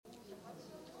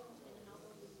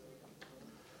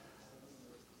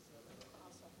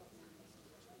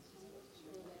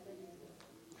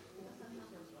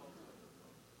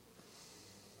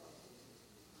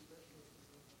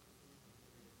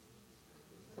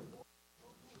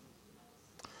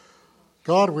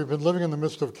God, we've been living in the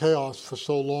midst of chaos for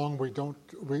so long,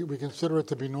 we consider it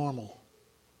to be normal.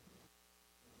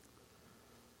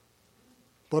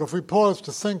 But if we pause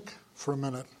to think for a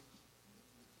minute,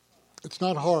 it's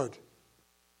not hard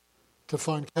to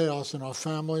find chaos in our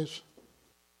families,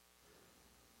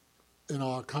 in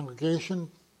our congregation,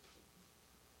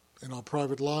 in our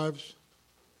private lives,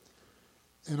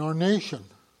 in our nation,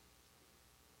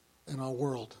 in our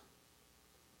world.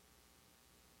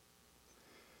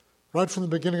 Right from the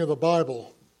beginning of the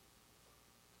Bible,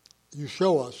 you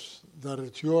show us that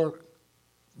it's your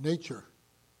nature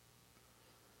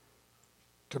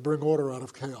to bring order out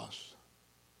of chaos.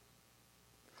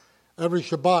 Every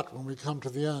Shabbat, when we come to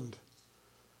the end,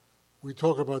 we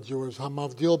talk about you as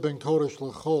Hamavdil ben Kodesh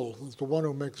lechol, as the one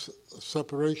who makes a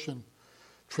separation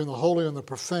between the holy and the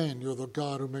profane. You're the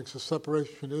God who makes a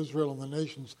separation between Israel and the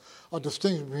nations, a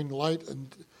distinction between light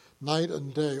and night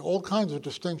and day, all kinds of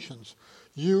distinctions.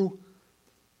 You,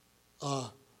 I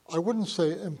wouldn't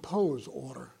say impose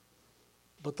order,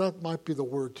 but that might be the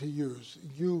word to use.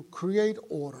 You create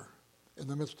order in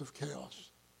the midst of chaos.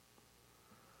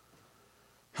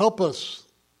 Help us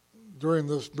during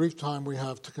this brief time we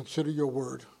have to consider your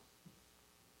word,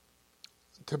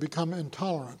 to become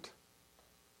intolerant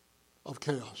of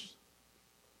chaos.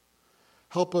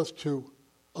 Help us to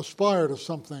aspire to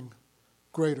something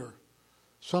greater,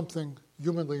 something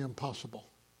humanly impossible.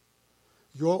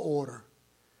 Your order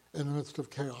in the midst of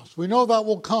chaos. We know that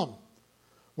will come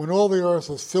when all the earth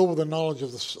is filled with the knowledge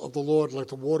of the Lord like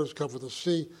the waters cover the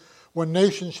sea, when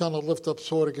nation shall not lift up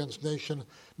sword against nation,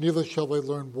 neither shall they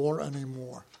learn war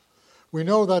anymore. We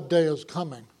know that day is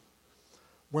coming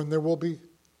when there will be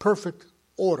perfect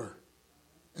order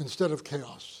instead of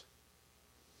chaos.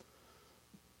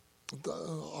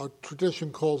 Our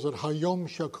tradition calls it Hayom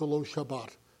Shekolo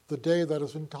Shabbat, the day that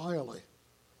is entirely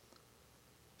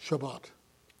Shabbat.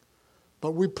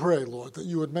 But we pray, Lord, that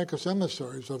you would make us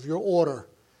emissaries of your order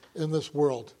in this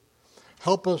world.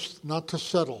 Help us not to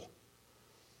settle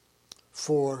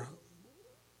for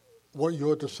what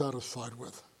you're dissatisfied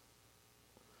with.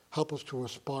 Help us to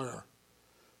aspire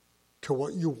to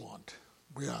what you want.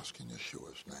 We ask in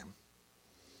Yeshua's name.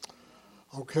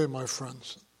 Okay, my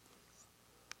friends.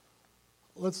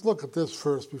 Let's look at this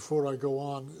first before I go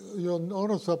on. You'll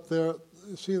notice up there,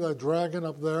 you see that dragon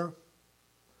up there?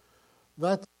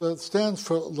 That stands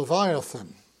for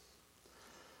Leviathan.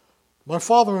 My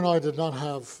father and I did not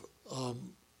have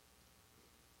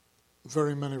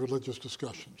very many religious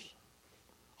discussions.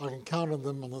 I can count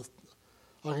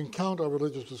our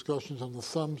religious discussions on the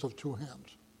thumbs of two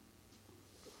hands.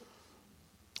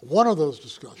 One of those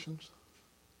discussions,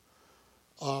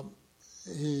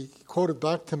 he quoted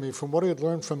back to me from what he had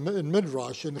learned from in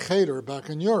Midrash in Cheder back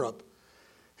in Europe.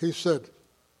 He said,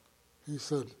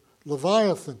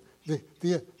 Leviathan,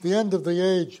 the end of the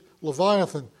age,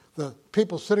 Leviathan, the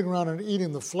people sitting around and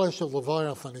eating the flesh of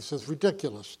Leviathan. He says,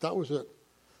 ridiculous. That was it.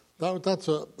 That's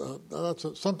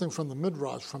something from the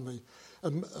Midrash, from the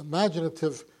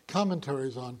imaginative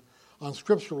commentaries on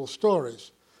scriptural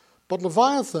stories. But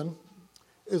Leviathan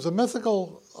is a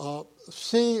mythical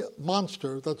sea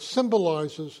monster that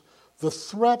symbolizes the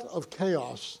threat of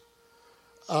chaos,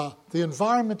 the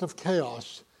environment of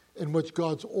chaos in which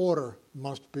God's order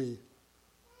must be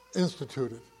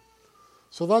instituted.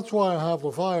 So that's why I have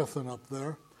Leviathan up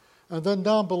there. And then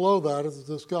down below that is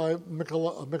this guy,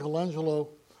 Michelangelo,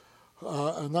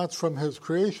 and that's from his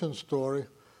creation story,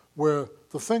 where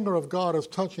the finger of God is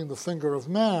touching the finger of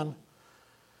man.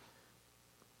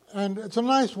 And it's a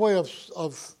nice way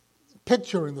of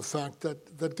picturing the fact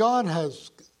that God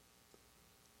has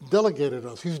delegated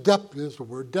us. He's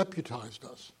deputized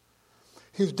us.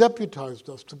 He's deputized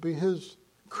us to be his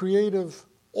creative,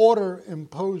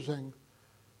 order-imposing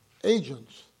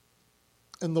agents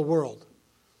in the world.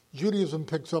 Judaism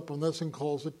picks up on this and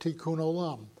calls it tikkun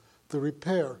olam, the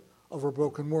repair of a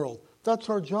broken world. That's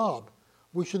our job.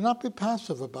 We should not be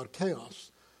passive about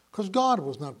chaos, because God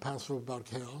was not passive about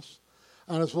chaos.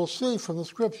 And as we'll see from the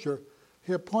scripture,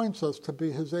 he appoints us to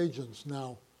be his agents.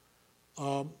 Now,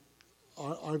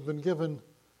 I've been given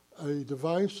a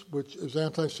device which is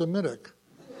anti-Semitic.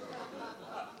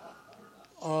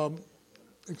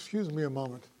 Excuse me a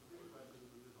moment.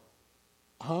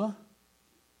 Huh?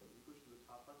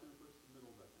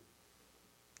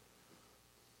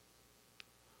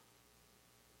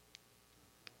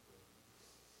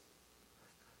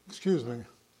 Excuse me.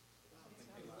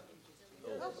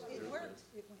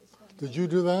 Did you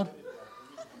do that?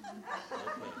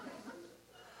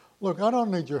 Look, I don't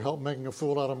need your help making a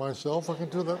fool out of myself. I can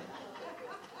do that.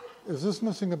 Is this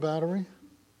missing a battery?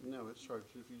 No, it's charged.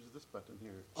 If you use this button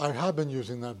here. I have been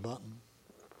using that button.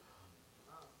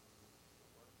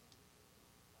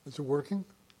 Is it working?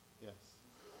 Yes.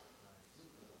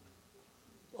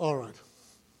 All right.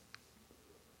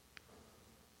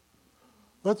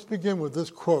 Let's begin with this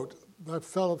quote. That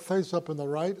fellow face up in the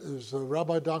right is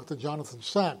Rabbi Dr. Jonathan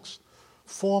Sacks,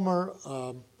 former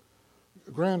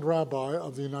Grand Rabbi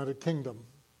of the United Kingdom.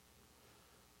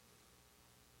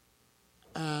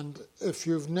 And if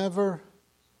you've never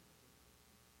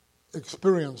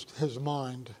experienced his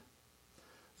mind,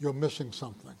 you're missing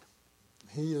something.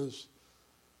 He is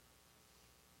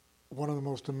one of the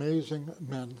most amazing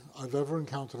men I've ever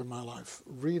encountered in my life.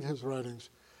 Read his writings.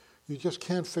 You just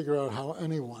can't figure out how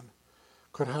anyone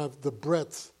could have the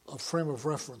breadth of frame of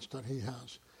reference that he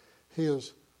has. He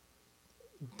is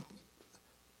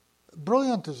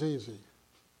brilliant is easy.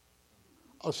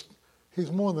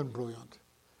 He's more than brilliant.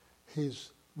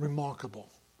 He's remarkable.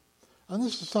 And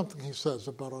this is something he says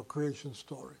about our creation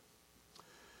story.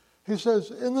 He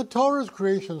says, in the Torah's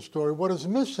creation story, what is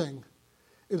missing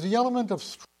is the element of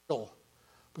struggle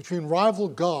between rival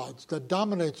gods that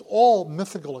dominates all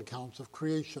mythical accounts of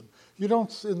creation. You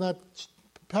don't, in that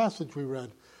passage we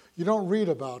read, you don't read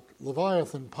about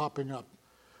Leviathan popping up.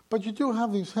 But you do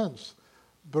have these hints.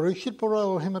 Bereshit bara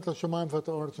Elohim et hashamayim v'et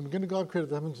ha'aretz. In the beginning God created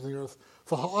the heavens and the earth.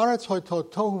 V'ha'aretz hayta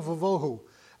tohu v'vohu.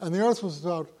 And the earth was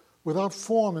without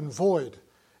form and void.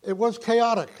 It was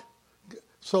chaotic.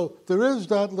 So there is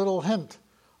that little hint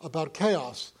about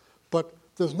chaos, but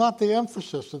there's not the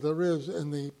emphasis that there is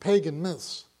in the pagan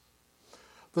myths.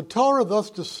 The Torah thus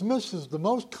dismisses the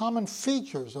most common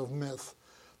features of myth,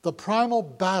 the primal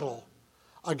battle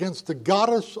against the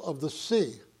goddess of the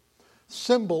sea,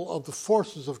 symbol of the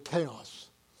forces of chaos.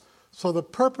 So the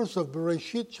purpose of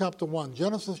Bereshit chapter 1,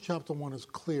 Genesis chapter 1 is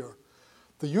clear.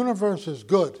 The universe is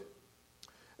good.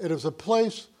 It is a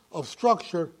place of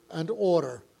structure and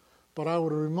order, but I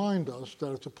would remind us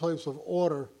that it's a place of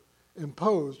order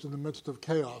imposed in the midst of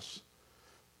chaos.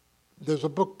 There's a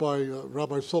book by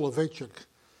Rabbi Soloveitchik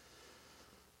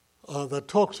that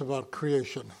talks about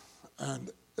creation,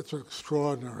 and it's an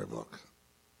extraordinary book.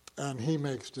 And he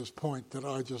makes this point that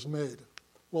I just made.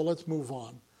 Well, let's move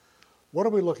on. What are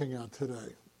we looking at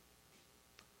today?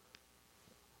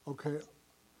 Okay,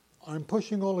 I'm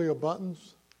pushing all of your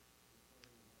buttons.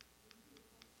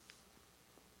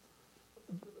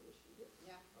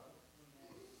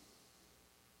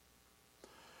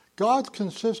 God's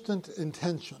consistent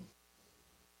intention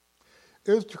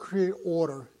is to create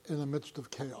order in the midst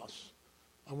of chaos.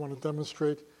 I want to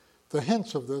demonstrate the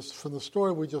hints of this from the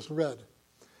story we just read.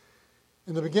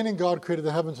 In the beginning, God created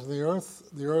the heavens and the earth.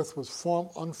 The earth was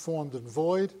unformed and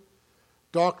void.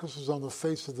 Darkness was on the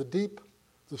face of the deep.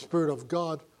 The Spirit of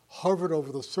God hovered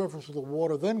over the surface of the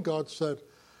water. Then God said,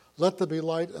 "Let there be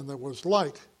light," and there was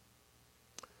light.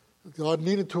 God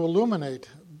needed to illuminate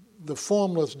the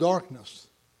formless darkness.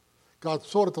 God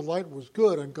saw that the light was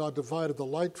good, and God divided the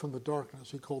light from the darkness.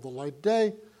 He called the light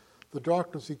day, the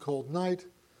darkness he called night.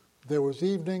 There was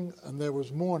evening and there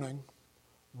was morning,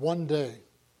 one day.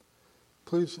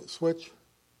 Please switch.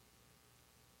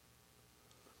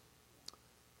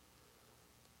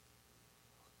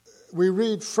 We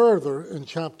read further in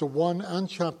chapter 1 and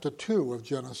chapter 2 of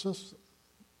Genesis.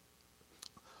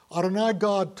 Adonai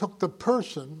God took the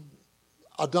person,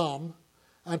 Adam,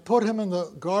 and put him in the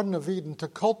Garden of Eden to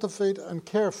cultivate and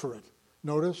care for it.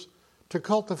 Notice, to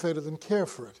cultivate it and care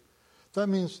for it. That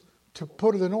means to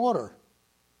put it in order.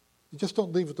 You just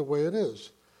don't leave it the way it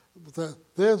is.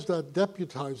 There's that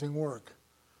deputizing work.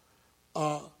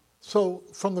 So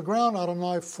from the ground,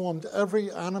 Adonai formed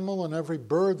every animal and every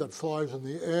bird that flies in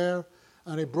the air,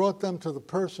 and he brought them to the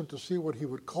person to see what he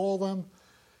would call them.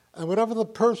 And whatever the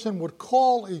person would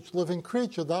call each living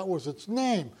creature, that was its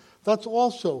name. That's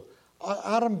also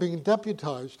Adam being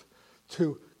deputized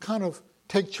to kind of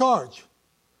take charge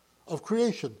of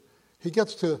creation. He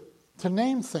gets to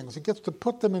name things. He gets to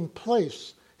put them in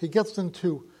place. He gets them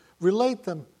to relate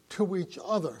them to each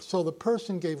other. So the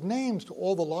person gave names to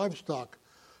all the livestock,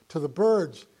 to the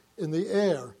birds in the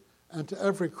air, and to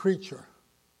every creature.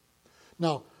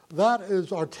 Now, that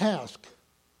is our task.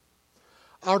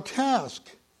 Our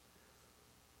task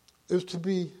is to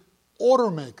be order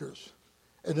makers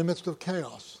in the midst of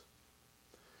chaos.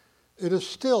 It is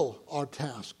still our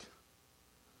task.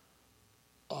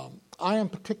 I am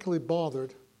particularly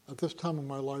bothered at this time of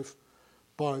my life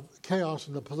by chaos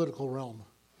in the political realm.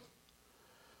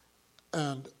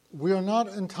 And we are not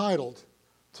entitled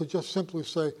to just simply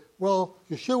say, well,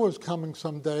 Yeshua is coming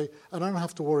someday, and I don't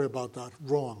have to worry about that.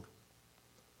 Wrong.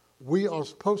 We are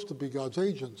supposed to be God's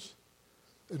agents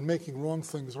in making wrong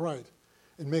things right,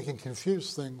 in making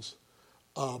confused things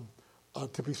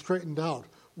to be straightened out.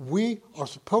 We are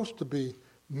supposed to be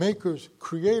makers,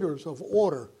 creators of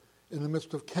order in the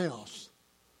midst of chaos.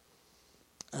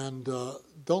 And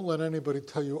don't let anybody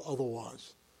tell you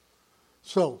otherwise.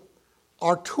 So,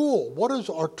 our tool, what is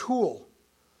our tool?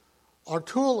 Our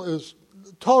tool is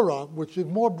Torah, which is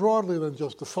more broadly than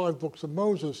just the 5 books of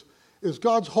Moses, is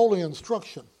God's holy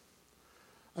instruction.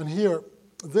 And here,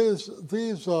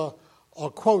 these are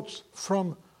quotes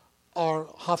from our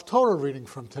Haftorah reading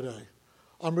from today.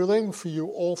 I'm relating for you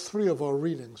all 3 of our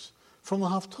readings. From the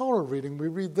Haftorah reading, we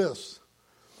read this.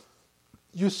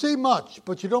 You see much,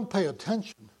 but you don't pay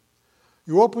attention.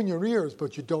 You open your ears,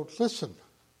 but you don't listen.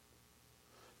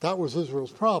 That was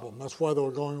Israel's problem. That's why they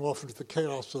were going off into the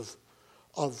chaos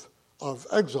of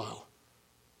exile.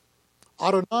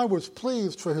 Adonai was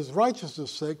pleased for his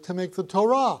righteousness' sake to make the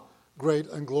Torah great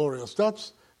and glorious.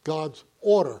 That's God's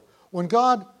order. When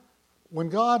God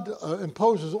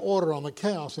imposes order on the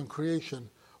chaos in creation,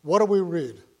 what do we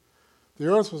read?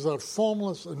 The earth was out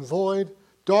formless and void.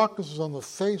 Darkness was on the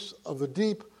face of the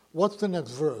deep. What's the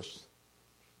next verse?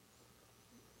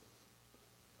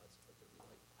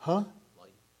 Huh?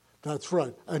 Light. That's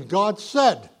right. And God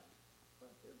said,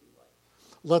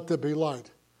 let there be light.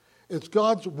 It's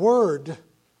God's word,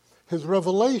 his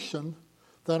revelation,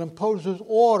 that imposes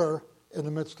order in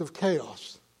the midst of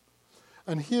chaos.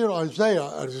 And here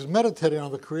Isaiah, as he's meditating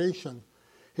on the creation,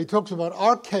 he talks about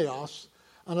our chaos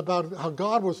and about how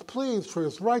God was pleased for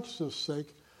his righteousness'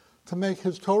 sake to make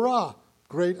his Torah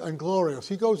great and glorious.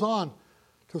 He goes on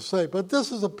to say, but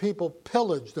this is a people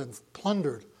pillaged and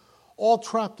plundered, all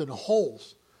trapped in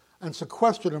holes and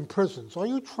sequestered in prisons. Are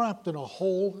you trapped in a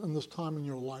hole in this time in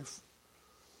your life?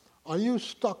 Are you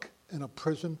stuck in a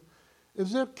prison?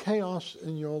 Is there chaos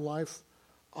in your life?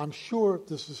 I'm sure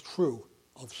this is true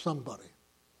of somebody.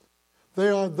 They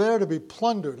are there to be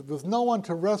plundered with no one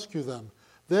to rescue them,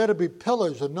 there to be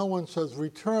pillaged and no one says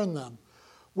return them.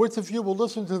 Which of you will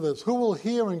listen to this? Who will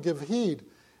hear and give heed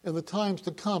in the times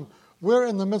to come? We're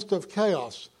in the midst of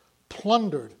chaos,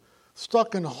 plundered,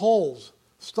 stuck in holes,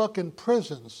 stuck in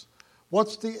prisons.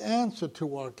 What's the answer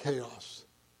to our chaos?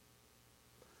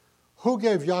 Who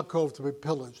gave Yaakov to be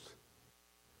pillaged?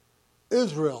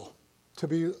 Israel to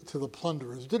the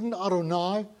plunderers. Didn't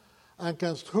Adonai,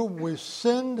 against whom we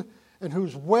sinned, in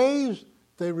whose ways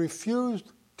they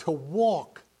refused to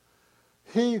walk,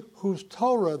 he whose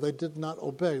Torah they did not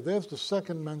obey? There's the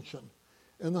second mention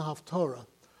in the Haftorah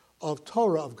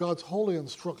of God's holy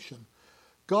instruction.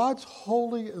 God's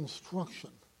holy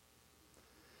instruction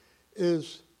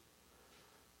is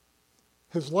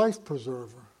his life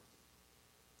preserver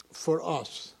for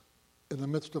us in the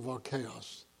midst of our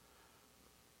chaos.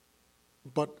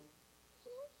 But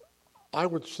I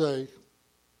would say,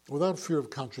 without fear of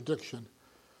contradiction,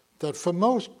 that for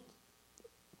most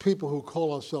people who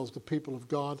call ourselves the people of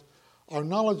God, our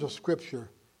knowledge of Scripture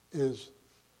is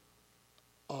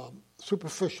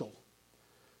superficial.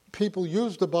 People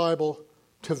use the Bible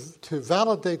to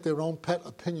validate their own pet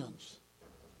opinions.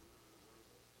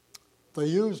 They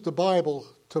use the Bible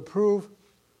to prove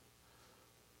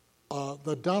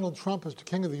that Donald Trump is the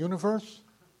king of the universe,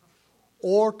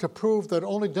 or to prove that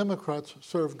only Democrats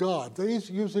serve God. They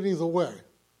use it either way.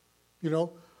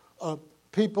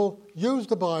 People use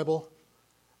the Bible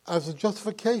as a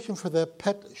justification for their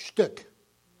pet shtick.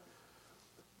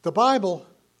 The Bible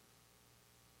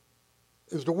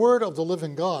is the word of the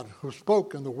living God who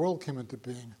spoke and the world came into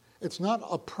being. It's not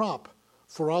a prop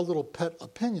for our little pet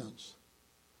opinions.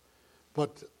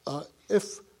 But I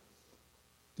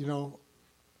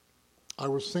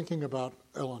was thinking about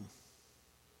Ellen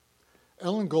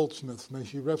Goldsmith, may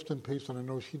she rest in peace, and I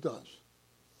know she does.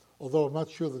 Although I'm not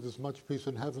sure that there's much peace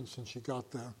in heaven since she got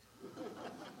there.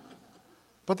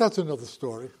 But that's another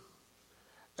story.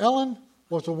 Ellen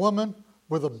was a woman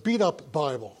with a beat-up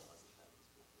Bible.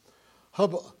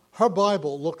 Her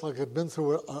Bible looked like it had been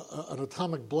through an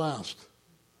atomic blast.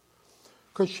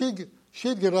 Because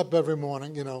she'd get up every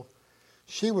morning,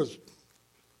 She was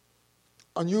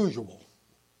unusual.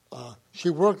 She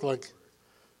worked like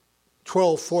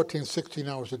 12, 14, 16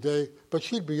 hours a day, but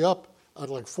she'd be up at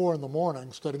like 4 in the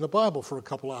morning studying the Bible for a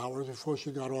couple of hours before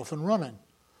she got off and running.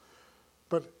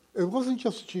 But it wasn't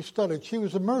just that she studied. She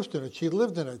was immersed in it. She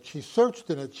lived in it. She searched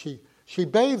in it. She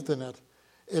bathed in it.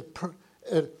 It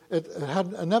had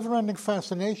a never-ending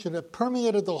fascination. It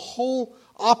permeated the whole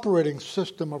operating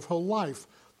system of her life.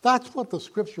 That's what the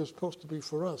Scripture is supposed to be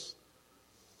for us.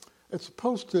 It's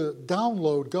supposed to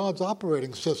download God's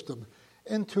operating system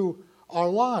into our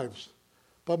lives.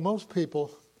 But most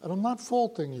people, and I'm not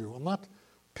faulting you, I'm not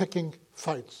picking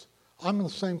fights. I'm in the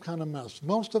same kind of mess.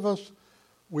 Most of us,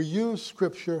 we use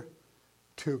Scripture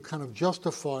to kind of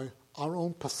justify our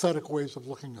own pathetic ways of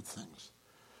looking at things.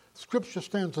 Scripture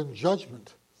stands in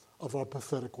judgment of our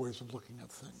pathetic ways of looking at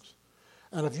things.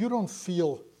 And if you don't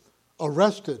feel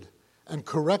arrested and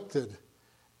corrected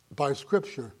by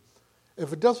Scripture,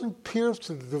 if it doesn't pierce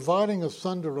to the dividing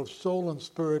asunder of soul and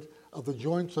spirit, of the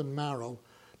joints and marrow,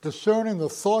 discerning the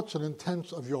thoughts and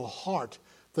intents of your heart,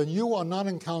 then you are not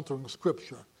encountering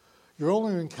Scripture. You're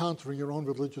only encountering your own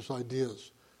religious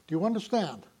ideas. Do you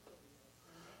understand?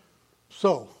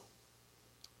 So,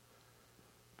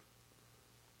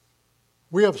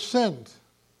 we have sinned.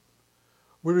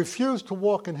 We refuse to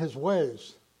walk in His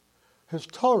ways. His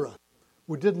Torah,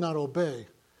 we did not obey.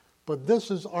 But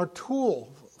this is our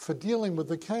tool for dealing with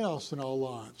the chaos in our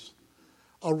lives.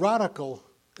 A radical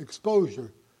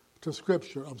exposure to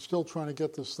Scripture. I'm still trying to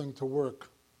get this thing to work.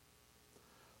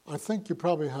 I think you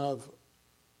probably have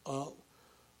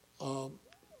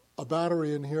a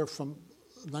battery in here from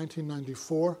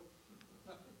 1994.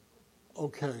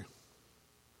 Okay.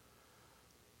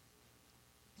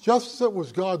 Just as it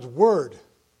was God's Word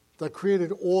that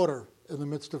created order in the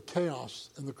midst of chaos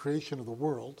in the creation of the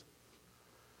world,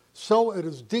 so it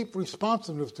is deep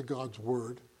responsiveness to God's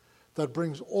Word that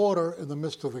brings order in the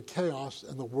midst of the chaos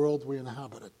in the world we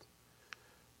inhabit.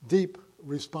 Deep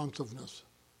responsiveness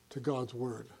to God's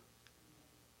Word.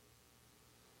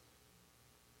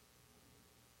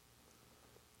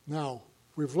 Now,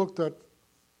 we've looked at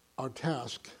our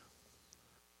task,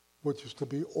 which is to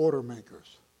be order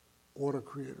makers, order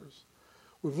creators.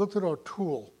 We've looked at our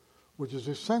tool, which is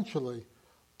essentially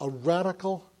a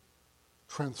radical,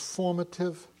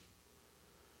 transformative,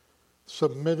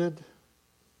 submitted,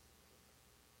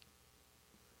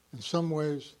 in some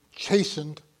ways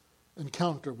chastened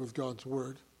encounter with God's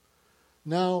Word.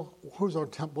 Now, what's our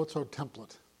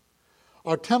template?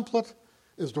 Our template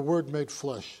is the Word made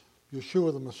flesh,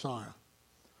 Yeshua the Messiah,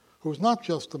 who's not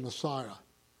just the Messiah.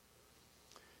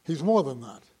 He's more than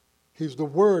that. He's the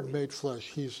Word made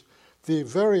flesh. He's the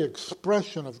very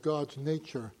expression of God's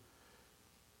nature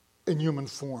in human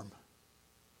form.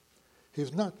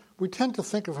 He's not. We tend to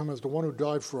think of him as the one who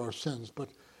died for our sins, but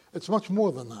it's much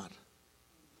more than that.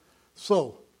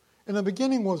 So, in the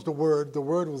beginning was the Word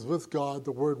was with God,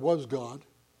 the Word was God.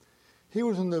 He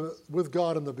was with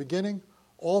God in the beginning.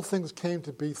 All things came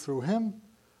to be through him.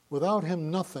 Without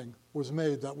him nothing was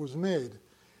made that was made.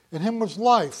 In him was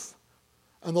life,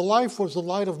 and the life was the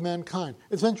light of mankind.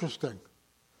 It's interesting.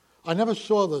 I never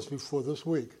saw this before this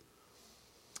week.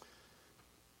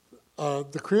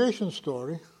 The creation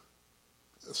story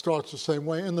starts the same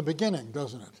way in the beginning,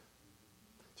 doesn't it?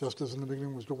 Just as in the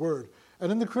beginning was the Word.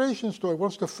 And in the creation story,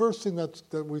 what's the first thing that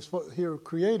we hear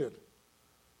created?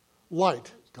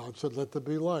 Light. God said, let there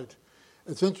be light.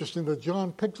 It's interesting that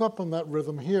John picks up on that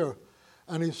rhythm here,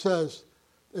 and he says,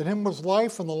 in him was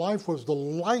life, and the life was the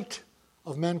light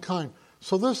of mankind.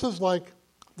 So this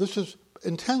is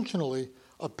intentionally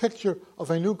a picture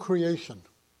of a new creation,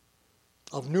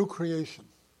 The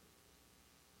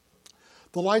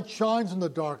light shines in the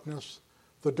darkness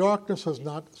has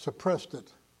not suppressed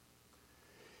it.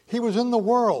 He was in the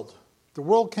world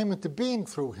came into being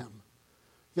through him,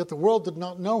 yet the world did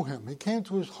not know him. He came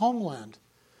to his homeland.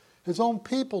 His own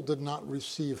people did not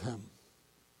receive him.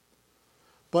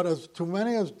 But as to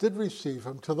many as did receive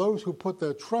him, to those who put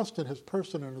their trust in his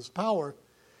person and his power,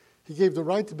 he gave the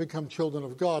right to become children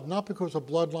of God, not because of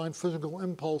bloodline, physical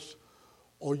impulse,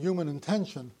 or human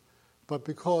intention, but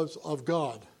because of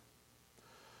God.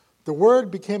 The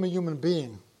Word became a human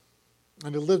being,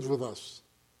 and it lives with us.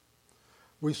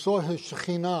 We saw his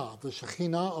Shekhinah, the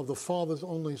Shekhinah of the Father's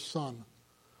only Son,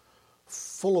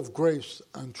 full of grace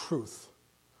and truth.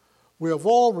 We have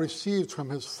all received from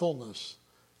his fullness,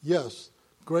 yes,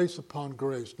 grace upon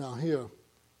grace. Now here,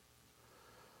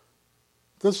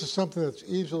 this is something that's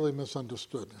easily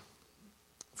misunderstood.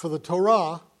 For the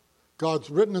Torah,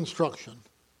 God's written instruction,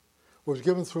 was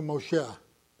given through Moshe.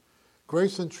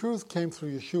 Grace and truth came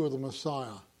through Yeshua the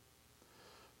Messiah.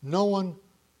 No one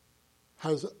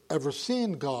has ever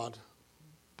seen God,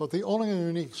 but the only and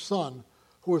unique Son,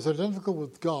 who is identical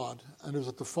with God and is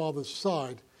at the Father's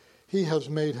side, he has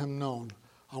made him known.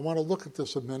 I want to look at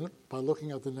this a minute by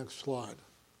looking at the next slide.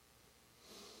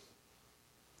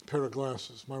 A pair of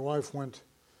glasses. My wife went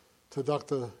to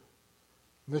Dr.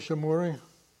 Nishimori.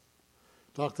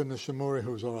 Dr. Nishimori,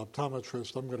 who's our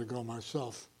optometrist, I'm going to go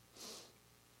myself.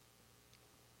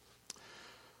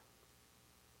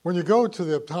 When you go to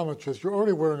the optometrist, you're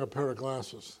already wearing a pair of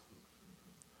glasses.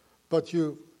 But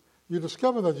you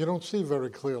discover that you don't see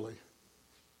very clearly.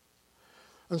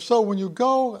 And so when you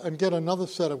go and get another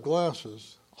set of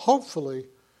glasses, hopefully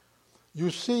you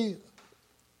see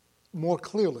more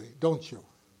clearly, don't you?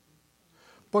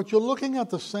 But you're looking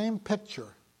at the same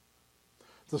picture,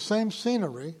 the same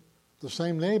scenery, the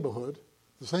same neighborhood,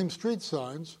 the same street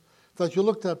signs that you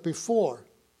looked at before,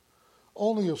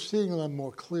 only you're seeing them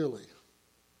more clearly.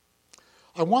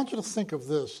 I want you to think of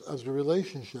this as the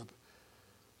relationship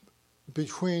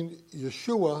between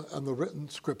Yeshua and the written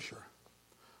Scripture.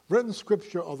 Written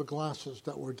Scripture are the glasses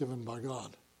that were given by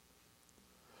God.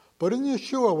 But in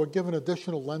Yeshua, we're given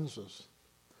additional lenses.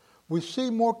 We see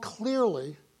more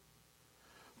clearly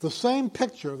the same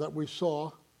picture that we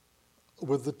saw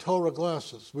with the Torah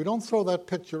glasses. We don't throw that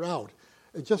picture out.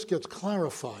 It just gets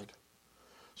clarified.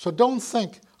 So don't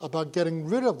think about getting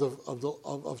rid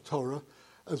of Torah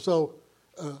as though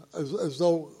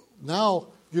now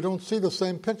you don't see the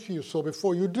same picture you saw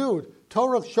before. You do.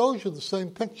 Torah shows you the same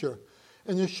picture.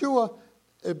 In Yeshua,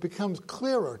 it becomes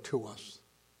clearer to us.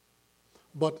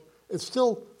 But it's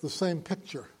still the same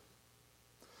picture.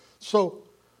 So,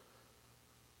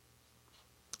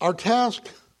 our task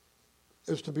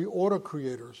is to be order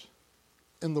creators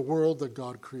in the world that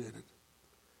God created.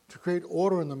 To create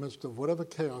order in the midst of whatever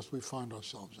chaos we find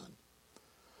ourselves in.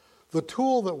 The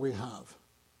tool that we have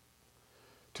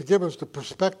to give us the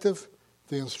perspective,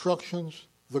 the instructions,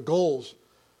 the goals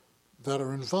that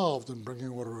are involved in bringing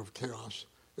order of chaos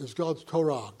is God's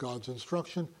Torah, God's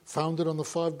instruction, founded on the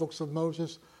 5 books of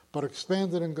Moses, but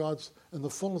expanded in the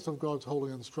fullness of God's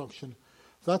holy instruction.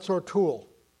 That's our tool.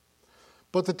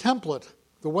 But the template,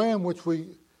 the way in which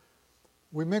we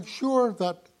make sure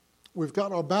that we've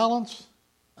got our balance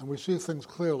and we see things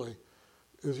clearly,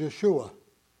 is Yeshua.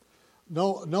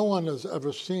 No one has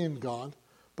ever seen God,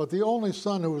 but the only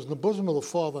Son who is in the bosom of the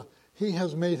Father, he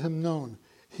has made him known.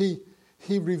 He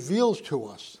reveals to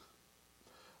us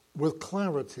with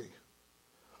clarity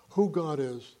who God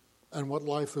is and what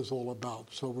life is all about.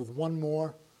 So with one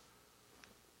more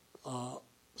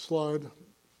slide.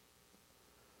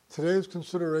 Today's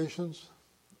considerations,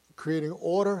 creating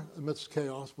order amidst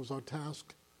chaos was our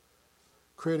task.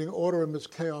 Creating order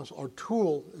amidst chaos, our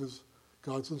tool is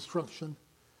God's instruction.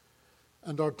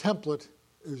 And our template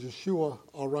is Yeshua,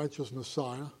 our righteous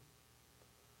Messiah.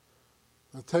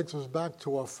 That takes us back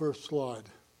to our first slide.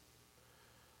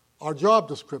 Our job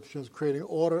description is creating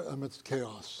order amidst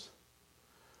chaos.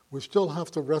 We still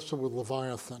have to wrestle with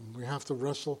Leviathan. We have to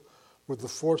wrestle with the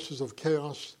forces of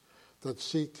chaos that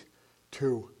seek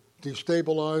to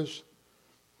destabilize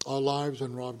our lives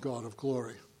and rob God of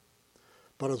glory.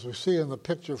 But as we see in the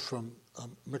picture from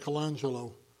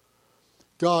Michelangelo,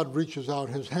 God reaches out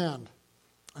his hand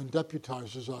and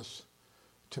deputizes us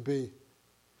to be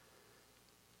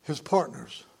his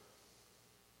partners.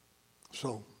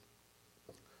 So,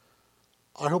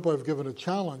 I hope I've given a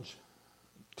challenge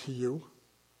to you,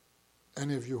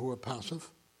 any of you who are passive,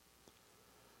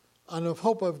 and I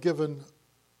hope I've given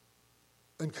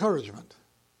encouragement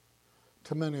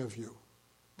to many of you.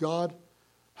 God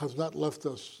has not left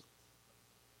us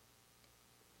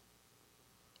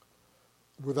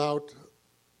without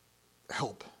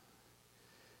help.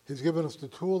 He's given us the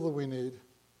tool that we need.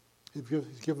 He's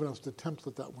given us the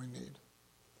template that we need.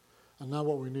 And now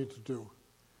what we need to do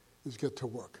is get to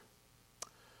work.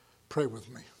 Pray with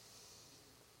me.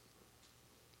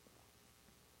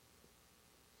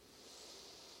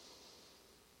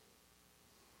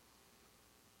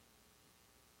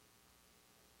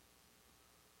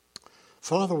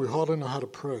 Father, we hardly know how to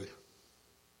pray.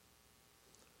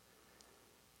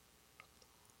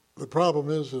 The problem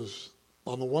is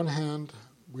on the one hand,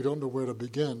 we don't know where to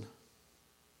begin.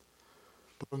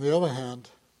 But on the other hand,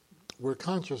 we're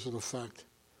conscious of the fact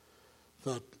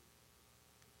that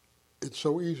it's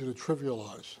so easy to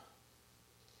trivialize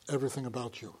everything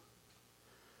about you.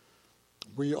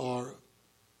 We are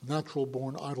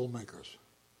natural-born idol makers.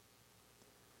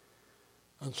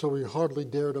 And so we hardly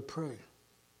dare to pray.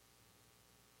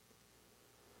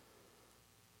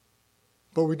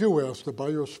 But we do ask that by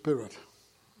your Spirit,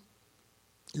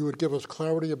 you would give us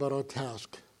clarity about our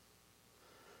task.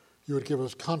 You would give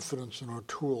us confidence in our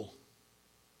tool.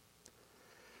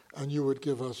 And you would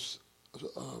give us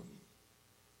a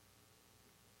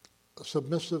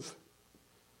submissive,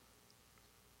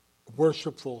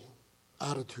 worshipful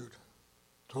attitude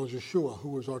towards Yeshua,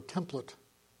 who is our template,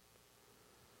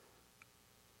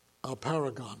 our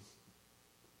paragon,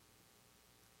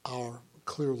 our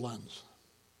clear lens.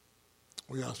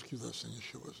 We ask you this in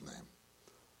Yeshua's name.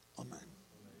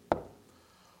 Amen.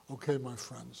 Okay, my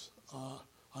friends.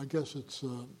 I guess it's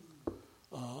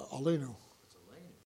Alenu.